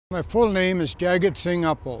My full name is Jagat Singh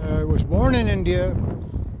Uppal. I was born in India,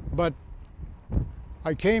 but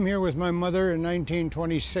I came here with my mother in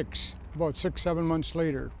 1926, about 6-7 months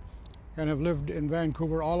later, and have lived in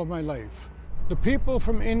Vancouver all of my life. The people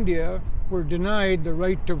from India were denied the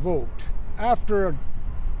right to vote. After a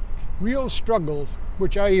real struggle,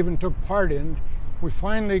 which I even took part in, we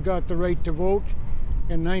finally got the right to vote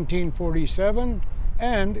in 1947,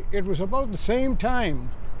 and it was about the same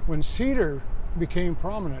time when cedar became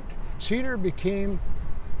prominent. Cedar became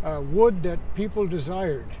wood that people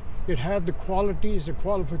desired. It had the qualities, the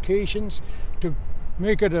qualifications to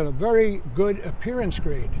make it a very good appearance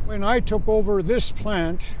grade. When I took over this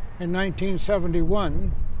plant in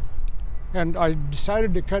 1971, and I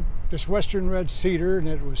decided to cut this western red cedar, and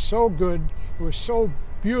it was so good, it was so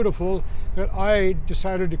beautiful, that I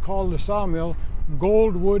decided to call the sawmill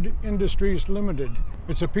Goldwood Industries Limited.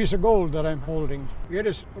 It's a piece of gold that I'm holding. It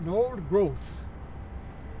is an old growth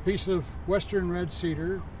piece of western red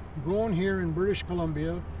cedar grown here in British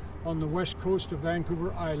Columbia on the west coast of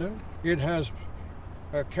Vancouver Island. It has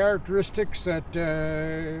characteristics that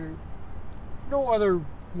no other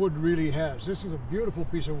wood really has. This is a beautiful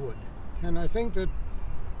piece of wood, and I think that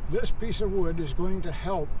this piece of wood is going to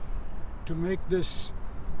help to make this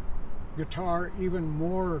guitar even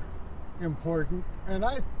more important, and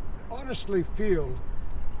I honestly feel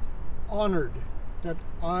honored that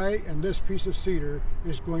I and this piece of cedar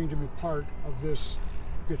is going to be part of this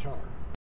guitar.